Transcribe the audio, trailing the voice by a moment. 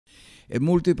El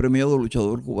multipremiado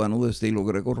luchador cubano de estilo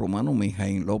greco-romano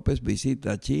Mijain Lopez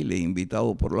visita Chile,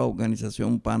 invitado por la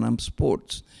organización Pan Am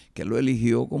Sports, que lo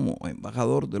eligió como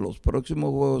embajador de los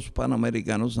próximos Juegos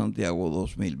Panamericanos Santiago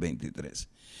 2023.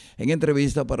 En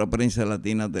entrevista para Prensa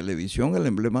Latina Televisión, el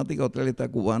emblemático atleta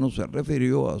cubano se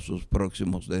refirió a sus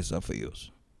próximos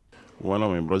desafíos. Bueno,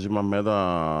 mis próximas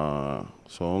metas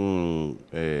son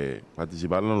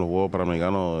participar en los Juegos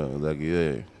Panamericanos de aquí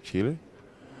de Chile.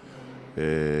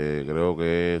 Creo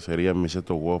que serían mis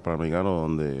sextos Juegos Panamericanos,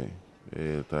 donde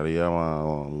estaría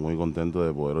muy contento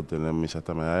de poder obtener mi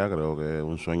sexta medalla. Creo que es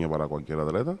un sueño para cualquier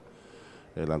atleta,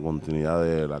 la continuidad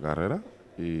de la carrera.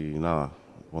 Y nada,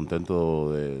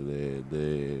 contento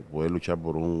de poder luchar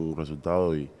por un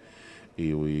resultado y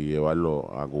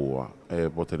llevarlo a Cuba.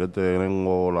 Posteriormente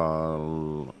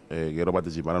quiero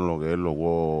participar en lo que es los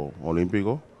Juegos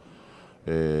Olímpicos,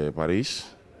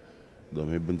 París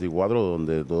 2024,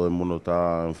 donde todo el mundo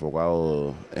está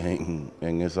enfocado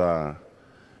en esa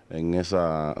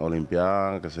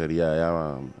Olimpiada, que sería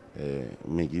ya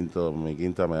mi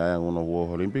quinta medalla en unos Juegos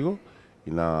Olímpicos.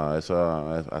 Y nada,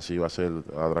 así va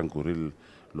a transcurrir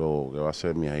lo que va a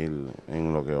ser mijain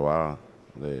en lo que va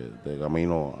de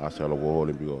camino hacia los Juegos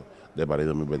Olímpicos de París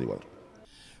 2024.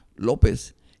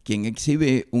 López, quien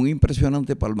exhibe un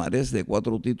impresionante palmarés de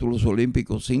 4 títulos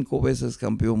olímpicos, 5 veces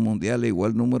campeón mundial e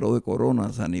igual número de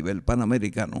coronas a nivel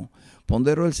panamericano,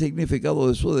 ponderó el significado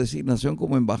de su designación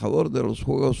como embajador de los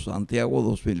Juegos Santiago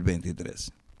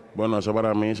 2023. Bueno, eso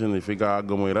para mí significa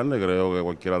algo muy grande. Creo que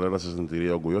cualquier atleta se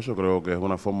sentiría orgulloso. Creo que es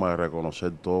una forma de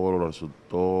reconocer todos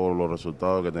los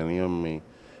resultados que he tenido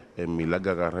en mi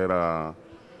larga carrera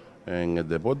en el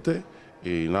deporte.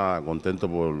 Y nada, contento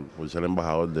por ser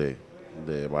embajador de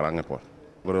Pan Am Sports.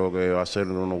 Creo que va a ser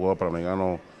unos Juegos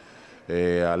Panamericanos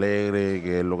alegres,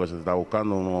 que es lo que se está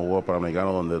buscando, unos Juegos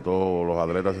Panamericanos donde todos los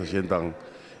atletas se sientan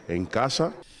en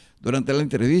casa. Durante la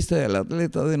entrevista, el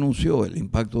atleta denunció el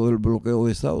impacto del bloqueo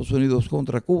de Estados Unidos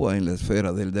contra Cuba en la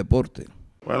esfera del deporte.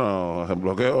 Bueno, el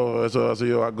bloqueo, eso ha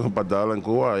sido algo impactable en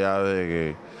Cuba, ya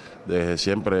desde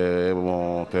siempre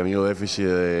hemos tenido déficit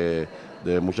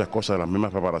de muchas cosas, las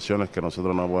mismas preparaciones que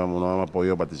nosotros no hemos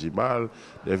podido participar,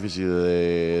 déficit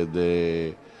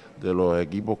de los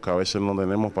equipos que a veces no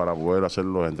tenemos para poder hacer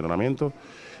los entrenamientos,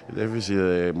 déficit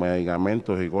de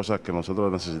medicamentos y cosas que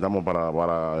nosotros necesitamos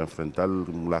para enfrentar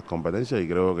las competencias, y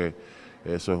creo que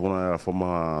eso es una de las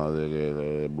formas de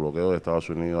que el bloqueo de Estados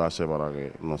Unidos hace para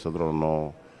que nosotros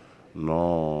no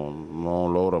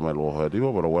logremos los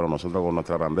objetivos, pero bueno, nosotros con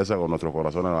nuestra grandeza, con nuestros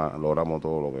corazones logramos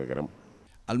todo lo que queremos.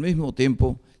 Al mismo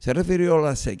tiempo, se refirió a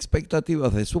las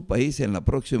expectativas de su país en la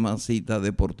próxima cita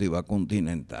deportiva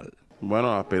continental.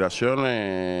 Bueno,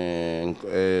 aspiraciones,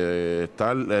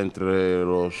 estar entre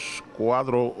los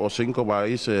 4 o 5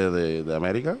 países de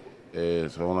América,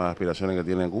 son las aspiraciones que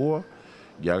tiene Cuba,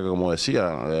 ya que, como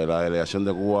decía, la delegación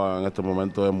de Cuba en estos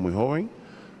momentos es muy joven,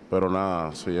 pero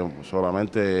nada,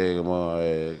 solamente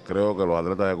creo que los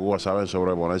atletas de Cuba saben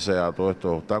sobreponerse a todos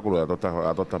estos obstáculos, a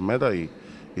todas estas metas,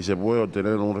 y se puede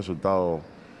obtener un resultado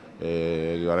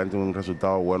equivalente, un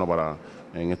resultado bueno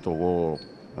en estos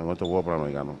Juegos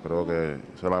Panamericanos. Creo que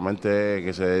solamente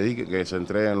que se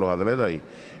entreguen los atletas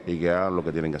y que hagan lo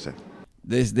que tienen que hacer.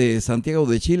 Desde Santiago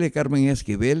de Chile, Carmen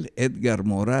Esquivel, Edgar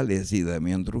Morales y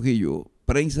Damián Trujillo,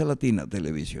 Prensa Latina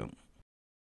Televisión.